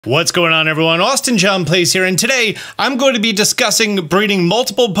What's going on, everyone? Austin John Plays here, and today I'm going to be discussing breeding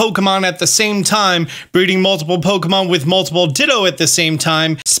multiple Pokemon at the same time, breeding multiple Pokemon with multiple Ditto at the same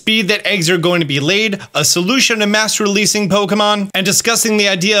time, speed that eggs are going to be laid, a solution to mass releasing Pokemon, and discussing the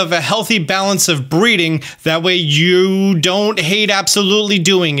idea of a healthy balance of breeding. That way you don't hate absolutely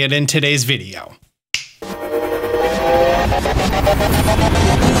doing it in today's video.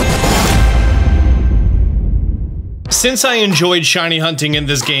 Since I enjoyed shiny hunting in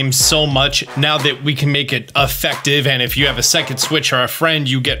this game so much, now that we can make it effective, and if you have a second Switch or a friend,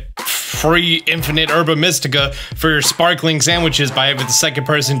 you get free infinite Herba Mystica for your sparkling sandwiches by having the second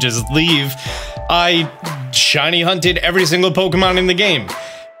person just leave, I shiny hunted every single Pokemon in the game.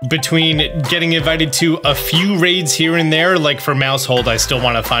 Between getting invited to a few raids here and there, like for Mousehold, I still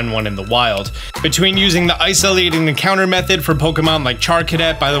want to find one in the wild. Between using the isolating encounter method for Pokemon like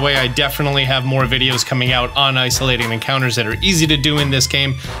Charcadet, by the way, I definitely have more videos coming out on isolating encounters that are easy to do in this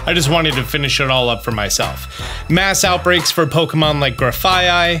game. I just wanted to finish it all up for myself. Mass outbreaks for Pokemon like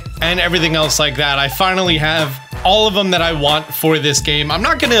Grafaiai, and everything else like that. I finally have all of them that I want for this game. I'm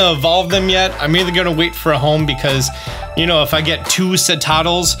not going to evolve them yet. I'm either going to wait for a home because, you know, if I get 2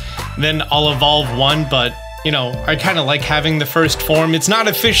 Cetaddles, then I'll evolve one, but, you know, I kind of like having the first form. It's not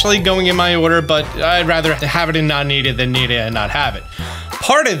officially going in my order, but I'd rather have it and not need it than need it and not have it.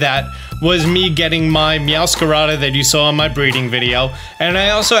 Part of that was me getting my Meowscarada that you saw in my breeding video, and I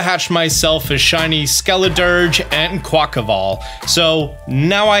also hatched myself a shiny Skeledirge and Quaquaval, so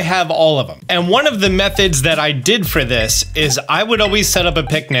now I have all of them. And one of the methods that I did for this is I would always set up a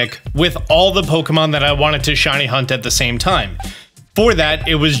picnic with all the Pokemon that I wanted to shiny hunt at the same time. For that,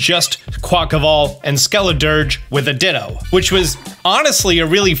 it was just Quaquaval and Skeledirge with a Ditto, which was honestly a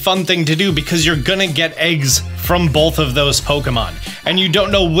really fun thing to do because you're gonna get eggs from both of those Pokemon. And you don't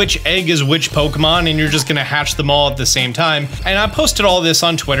know which egg is which Pokemon, and you're just gonna hatch them all at the same time. And I posted all this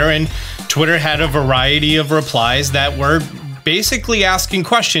on Twitter, and Twitter had a variety of replies that were basically asking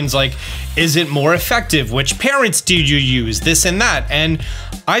questions like, is it more effective? Which parents do you use? This and that. And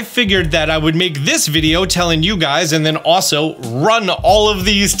I figured that I would make this video telling you guys and then also run all of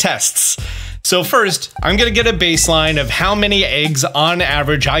these tests. So first, I'm gonna get a baseline of how many eggs on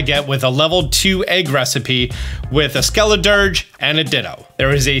average I get with a level 2 egg recipe with a Skeledirge and a Ditto.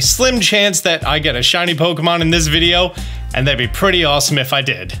 There is a slim chance that I get a shiny Pokemon in this video, and that'd be pretty awesome if I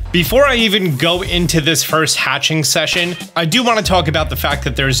did. Before I even go into this first hatching session, I do want to talk about the fact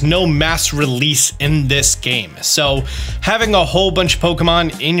that there's no mass release in this game. So having a whole bunch of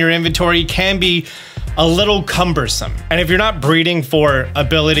Pokemon in your inventory can be a little cumbersome. And if you're not breeding for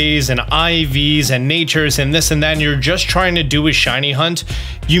abilities and IVs and natures and this and that, and you're just trying to do a shiny hunt,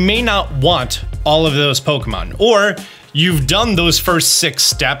 you may not want all of those Pokemon. Or you've done those first 6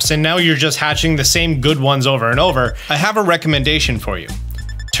 steps and now you're just hatching the same good ones over and over. I have a recommendation for you.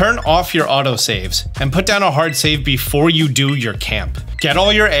 Turn off your autosaves and put down a hard save before you do your camp. Get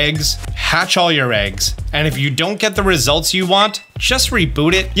all your eggs, hatch all your eggs, and if you don't get the results you want, just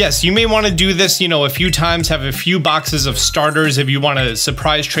reboot it. Yes, you may want to do this, you know, a few times, have a few boxes of starters if you want to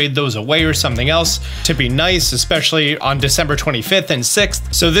surprise trade those away or something else to be nice, especially on December 25th and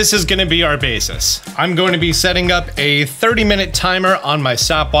 6th. So this is going to be our basis. I'm going to be setting up a 30-minute timer on my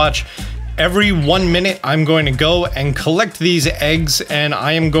stopwatch. Every 1 minute, I'm going to go and collect these eggs, and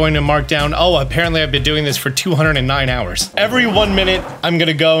I am going to mark down, oh, apparently I've been doing this for 209 hours. Every 1 minute, I'm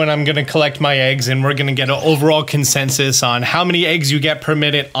gonna go and I'm gonna collect my eggs, and we're gonna get an overall consensus on how many eggs you get per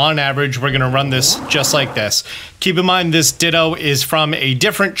minute on average. We're gonna run this just like this. Keep in mind, this Ditto is from a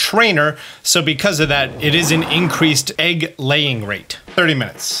different trainer, so because of that, it is an increased egg laying rate. 30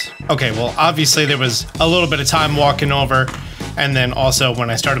 minutes. Okay, well, obviously there was a little bit of time walking over, and then also when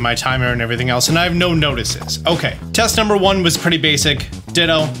I started my timer and everything else, and I have no notices. Okay, test number 1 was pretty basic.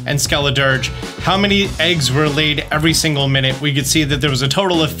 Ditto and Skeledirge. How many eggs were laid every single minute? We could see that there was a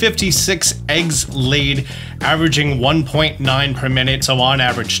total of 56 eggs laid, averaging 1.9 per minute, so on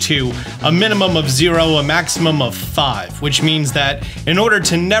average 2. A minimum of 0, a maximum of 5, which means that in order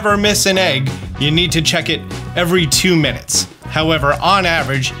to never miss an egg, you need to check it every 2 minutes. However, on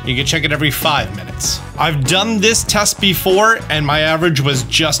average, you can check it every 5 minutes. I've done this test before, and my average was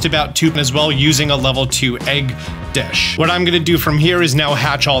just about 2 as well, using a level 2 egg dish. What I'm gonna do from here is now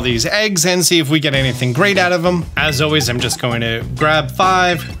hatch all these eggs and see if we get anything great out of them. As always, I'm just going to grab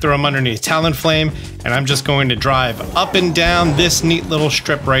 5, throw them underneath Talonflame, and I'm just going to drive up and down this neat little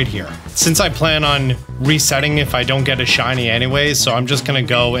strip right here. Since I plan on resetting if I don't get a shiny anyways, so I'm just gonna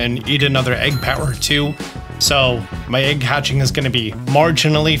go and eat another egg power too. So my egg hatching is going to be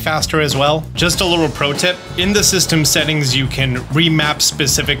marginally faster as well. Just a little pro tip, in the system settings you can remap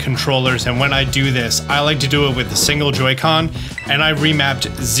specific controllers, and when I do this, I like to do it with a single Joy-Con, and I remapped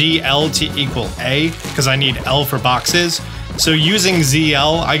ZL to equal A because I need L for boxes. So using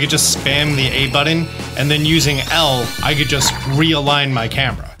ZL, I could just spam the A button, and then using L, I could just realign my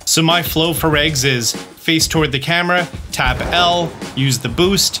camera. So my flow for eggs is face toward the camera, tap L, use the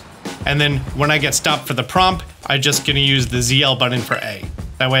boost, and then when I get stopped for the prompt, I'm just gonna use the ZL button for A.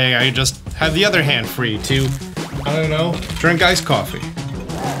 That way I just have the other hand free to, I don't know, drink iced coffee.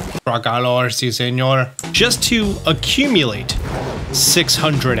 Por calor, sí señor. Just to accumulate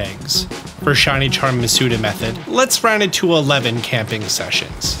 600 eggs for Shiny Charm Masuda method, let's round it to 11 camping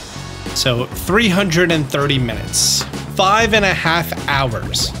sessions. So 330 minutes, 5.5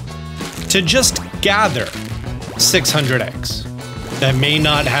 hours to just gather 600 eggs that may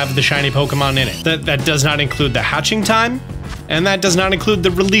not have the shiny Pokemon in it. That does not include the hatching time, and that does not include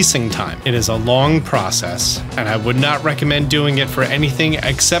the releasing time. It is a long process, and I would not recommend doing it for anything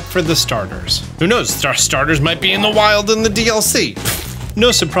except for the starters. Who knows, starters might be in the wild in the DLC.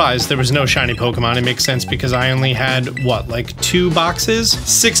 No surprise there was no shiny Pokemon. It makes sense because I only had, what, like 2 boxes?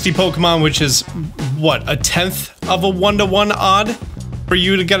 60 Pokemon, which is, what, a 1/10 of a 1-to-1 odd for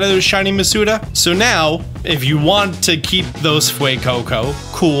you to get a shiny Masuda. So now, if you want to keep those Fuecoco,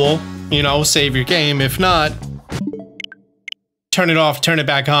 cool, you know, save your game. If not, turn it off, turn it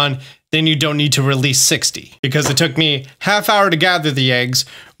back on, then you don't need to release 60. Because it took me ½ hour to gather the eggs,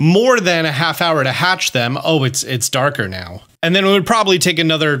 more than a ½ hour to hatch them. Oh, it's darker now. And then it would probably take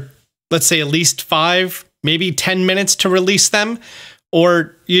another, let's say at least 5, maybe 10 minutes to release them,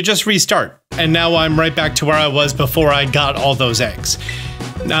 or you just restart. And now I'm right back to where I was before I got all those eggs.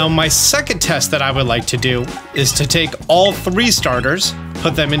 Now, my second test that I would like to do is to take all 3 starters,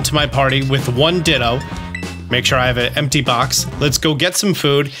 put them into my party with 1 Ditto, make sure I have an empty box. Let's go get some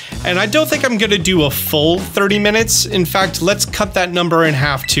food. And I don't think I'm gonna do a full 30 minutes. In fact, let's cut that number in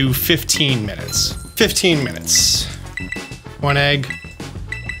half to 15 minutes. 15 minutes. 1 egg,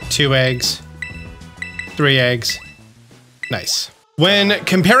 2 eggs, 3 eggs. Nice. When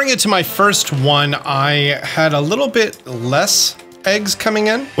comparing it to my first one, I had a little bit less eggs coming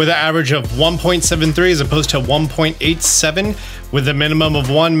in, with an average of 1.73 as opposed to 1.87, with a minimum of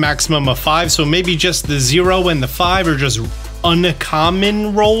 1, maximum of 5. So maybe just the 0 and the 5 are just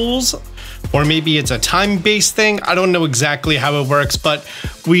uncommon rolls, or maybe it's a time-based thing. I don't know exactly how it works, but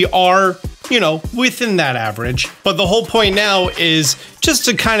we are, you know, within that average. But the whole point now is just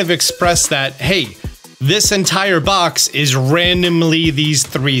to kind of express that, hey, this entire box is randomly these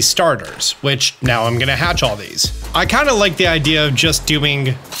 3 starters, which now I'm gonna hatch all these. I kind of like the idea of just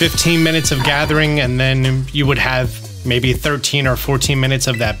doing 15 minutes of gathering, and then you would have maybe 13 or 14 minutes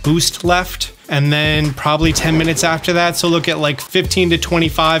of that boost left, and then probably 10 minutes after that. So look at like 15 to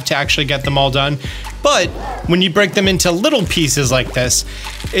 25 to actually get them all done. But when you break them into little pieces like this,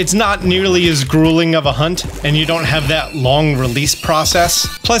 it's not nearly as grueling of a hunt, and you don't have that long release process.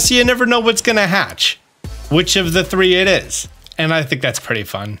 Plus, you never know what's gonna hatch, which of the 3 it is. And I think that's pretty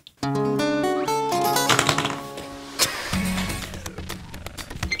fun.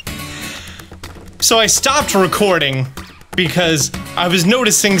 So I stopped recording because I was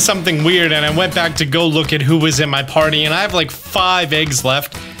noticing something weird, and I went back to go look at who was in my party, and I have like 5 eggs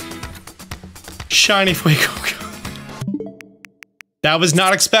left. Shiny Fuecoco. That was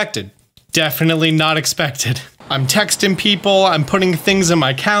not expected. Definitely not expected. I'm texting people, I'm putting things in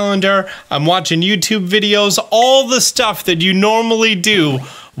my calendar, I'm watching YouTube videos, all the stuff that you normally do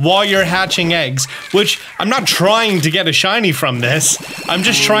while you're hatching eggs, which I'm not trying to get a shiny from this. I'm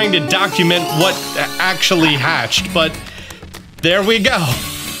just trying to document what actually hatched, but there we go.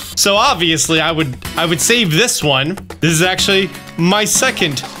 So obviously I would save this one. This is actually my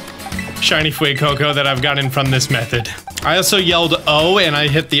second shiny Fuecoco that I've gotten from this method. I also yelled O and I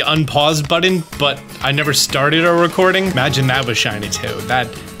hit the unpause button, but I never started a recording. Imagine that was shiny too.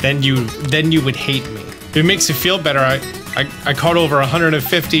 Then you would hate me. If it makes you feel better, I caught over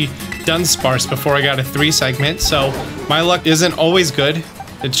 150 Dunsparce before I got a 3 segment, so my luck isn't always good.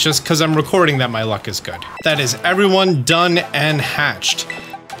 It's just because I'm recording that my luck is good. That is everyone done and hatched.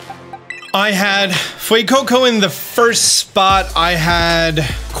 I had Fuecoco in the first spot, I had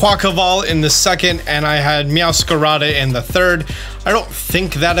Quackleval in the second, and I had Meowscarada in the third. I don't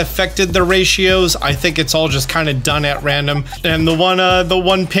think that affected the ratios. I think it's all just kind of done at random. And the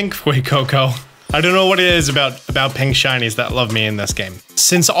one pink Fuecoco, I don't know what it is about pink shinies that love me in this game.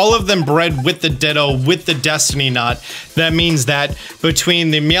 Since all of them bred with the Ditto, with the Destiny Knot, that means that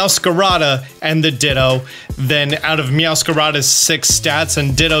between the Meowscarada and the Ditto, then out of Meowscarada's 6 stats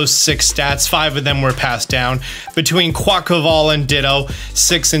and Ditto's 6 stats, 5 of them were passed down. Between Quaquaval and Ditto,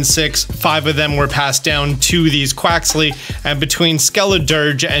 6 and 6, 5 of them were passed down to these Quaxly, and between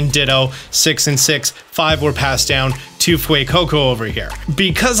Skeledirge and Ditto, 6 and 6, 5 were passed down to Fuecoco over here.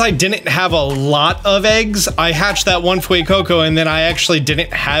 Because I didn't have a lot of eggs, I hatched that one Fuecoco and then I actually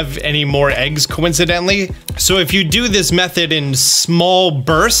didn't have any more eggs coincidentally. So if you do this method in small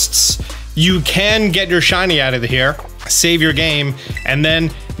bursts, you can get your shiny out of here, save your game, and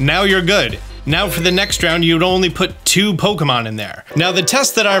then now you're good. Now for the next round, you'd only put 2 Pokemon in there. Now the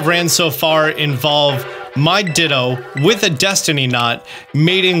tests that I've ran so far involve my Ditto with a Destiny Knot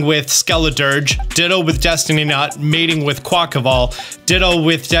mating with Skeledirge, Ditto with Destiny Knot mating with Quaquaval, Ditto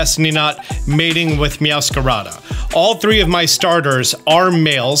with Destiny Knot mating with Meowscarada. All 3 of my starters are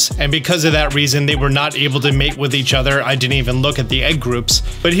males, and because of that reason, they were not able to mate with each other. I didn't even look at the egg groups.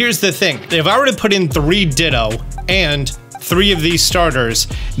 But here's the thing, if I were to put in 3 Ditto and 3 of these starters,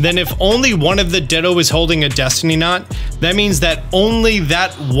 then if only one of the Ditto is holding a Destiny Knot, that means that only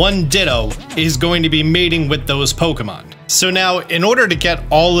that one Ditto is going to be mating with those Pokemon. So now, in order to get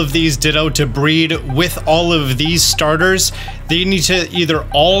all of these Ditto to breed with all of these starters, they need to either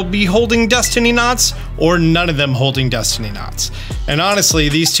all be holding Destiny Knots or none of them holding Destiny Knots. And honestly,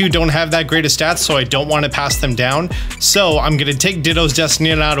 these 2 don't have that great of stats, so I don't want to pass them down. So I'm going to take Ditto's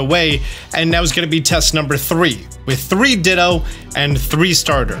Destiny Knot away, and now it's going to be test number 3, with 3 Ditto and 3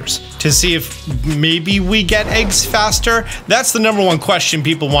 starters, to see if maybe we get eggs faster. That's the #1 question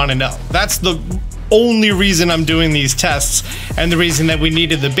people want to know. That's the only reason I'm doing these tests, and the reason that we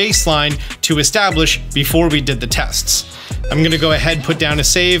needed the baseline to establish before we did the tests. I'm gonna go ahead, put down a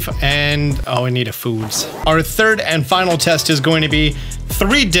save, and oh, I need a foods. Our third and final test is going to be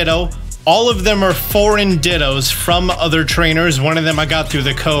 3 Ditto. All of them are foreign Dittos from other trainers. One of them I got through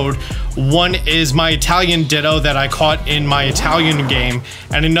the code. One is my Italian Ditto that I caught in my Italian game,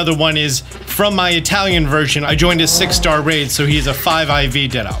 and another one is from my Italian version. I joined a 6-star raid, so he's a 5 IV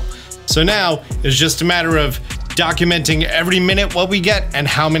Ditto. So now it's just a matter of documenting every minute what we get and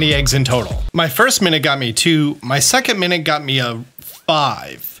how many eggs in total. My first minute got me 2, my second minute got me a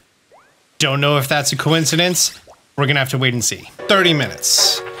 5. Don't know if that's a coincidence. We're gonna have to wait and see. 30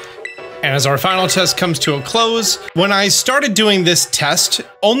 minutes. And as our final test comes to a close, when I started doing this test,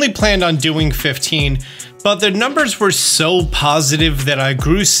 only planned on doing 15, but the numbers were so positive that I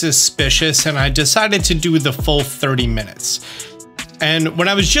grew suspicious and I decided to do the full 30 minutes. And when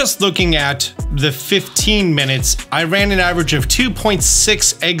I was just looking at the 15 minutes, I ran an average of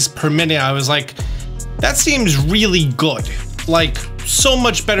 2.6 eggs per minute. I was like, that seems really good. Like, so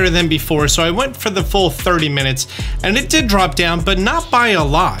much better than before. So I went for the full 30 minutes, and it did drop down, but not by a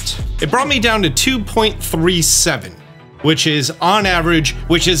lot. It brought me down to 2.37, which is on average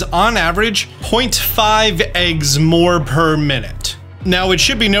 0.5 eggs more per minute. Now, it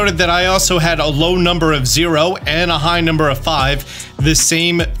should be noted that I also had a low number of 0 and a high number of 5, the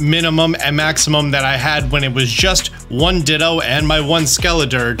same minimum and maximum that I had when it was just 1 Ditto and my 1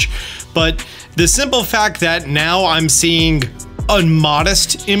 Skeledirge. But the simple fact that now I'm seeing a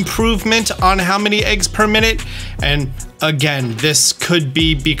modest improvement on how many eggs per minute, and again, this could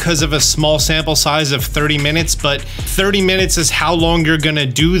be because of a small sample size of 30 minutes, but 30 minutes is how long you're gonna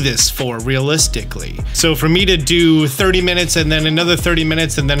do this for realistically. So for me to do 30 minutes and then another 30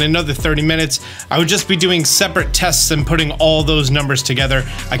 minutes and then another 30 minutes, I would just be doing separate tests and putting all those numbers together.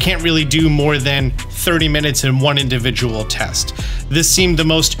 I can't really do more than 30 minutes in one individual test. This seemed the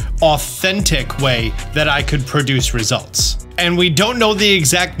most authentic way that I could produce results. And we don't know the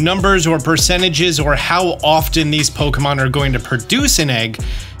exact numbers or percentages or how often these Pokemon are going to produce an egg,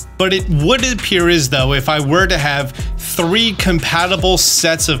 but it would appear as though if I were to have 3 compatible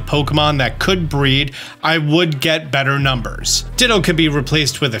sets of Pokemon that could breed, I would get better numbers. Ditto could be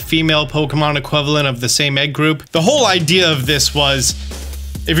replaced with a female Pokemon equivalent of the same egg group. The whole idea of this was,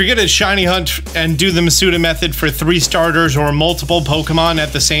 if you're gonna shiny hunt and do the Masuda method for 3 starters or multiple Pokemon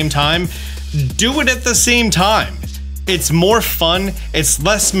at the same time, do it at the same time. It's more fun, it's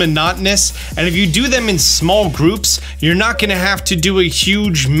less monotonous, and if you do them in small groups, you're not gonna have to do a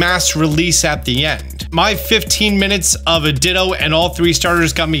huge mass release at the end. My 15 minutes of a Ditto and all 3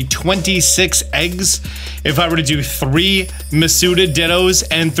 starters got me 26 eggs. If I were to do 3 Masuda Dittos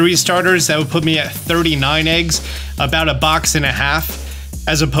and 3 starters, that would put me at 39 eggs, about a box and a half,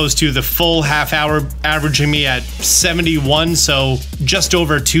 as opposed to the full half hour averaging me at 71, so just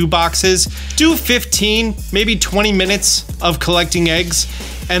over 2 boxes. Do 15, maybe 20 minutes of collecting eggs,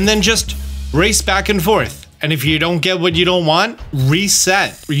 and then just race back and forth. And if you don't get what you don't want,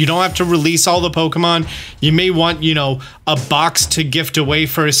 reset. You don't have to release all the Pokemon. You may want, you know, a box to gift away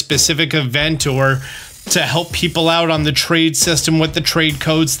for a specific event or to help people out on the trade system with the trade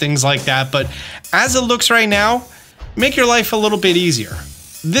codes, things like that. But as it looks right now, make your life a little bit easier.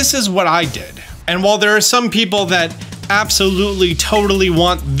 This is what I did. And while there are some people that absolutely totally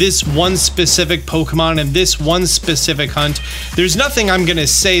want this one specific Pokemon and this one specific hunt, there's nothing I'm gonna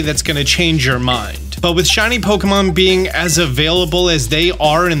say that's gonna change your mind. But with shiny Pokemon being as available as they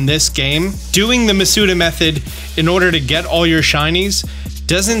are in this game, doing the Masuda method in order to get all your shinies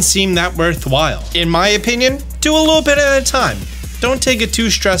doesn't seem that worthwhile. In my opinion, do a little bit at a time. Don't take it too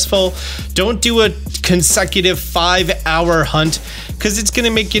stressful. Don't do a consecutive 5-hour hunt, because it's gonna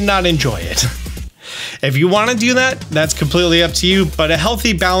make you not enjoy it. If you want to do that, that's completely up to you, but a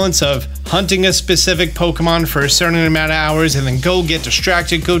healthy balance of hunting a specific Pokemon for a certain amount of hours and then go get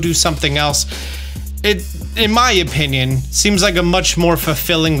distracted, go do something else, it, in my opinion, seems like a much more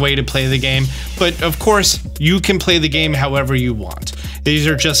fulfilling way to play the game. But of course, you can play the game however you want. These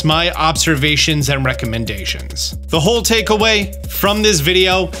are just my observations and recommendations. The whole takeaway from this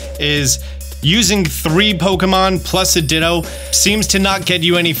video is using 3 Pokemon plus a Ditto seems to not get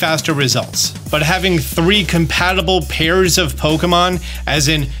you any faster results. But having 3 compatible pairs of Pokemon, as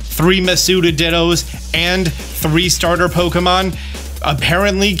in 3 Masuda Dittos and 3 starter Pokemon,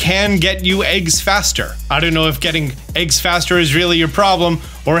 apparently can get you eggs faster. I don't know if getting eggs faster is really your problem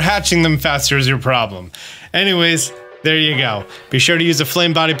or hatching them faster is your problem. Anyways, there you go. Be sure to use a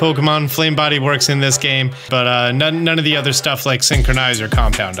Flame Body Pokemon. Flame Body works in this game, but none of the other stuff like Synchronize or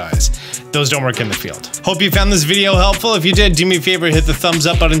Compound Eyes. Those don't work in the field. Hope you found this video helpful. If you did, do me a favor, hit the thumbs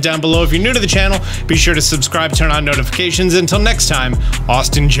up button down below. If you're new to the channel, be sure to subscribe, turn on notifications. Until next time,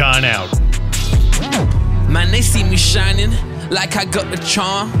 Austin John out. Man, they see me shining like I got the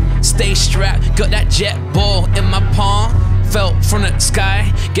charm. Stay strapped, got that jet ball in my palm. Fell from the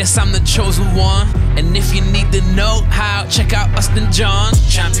sky, guess I'm the chosen one. And if you need to know how, check out Austin John.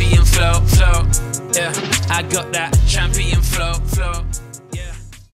 Champion flow, yeah, I got that champion flow.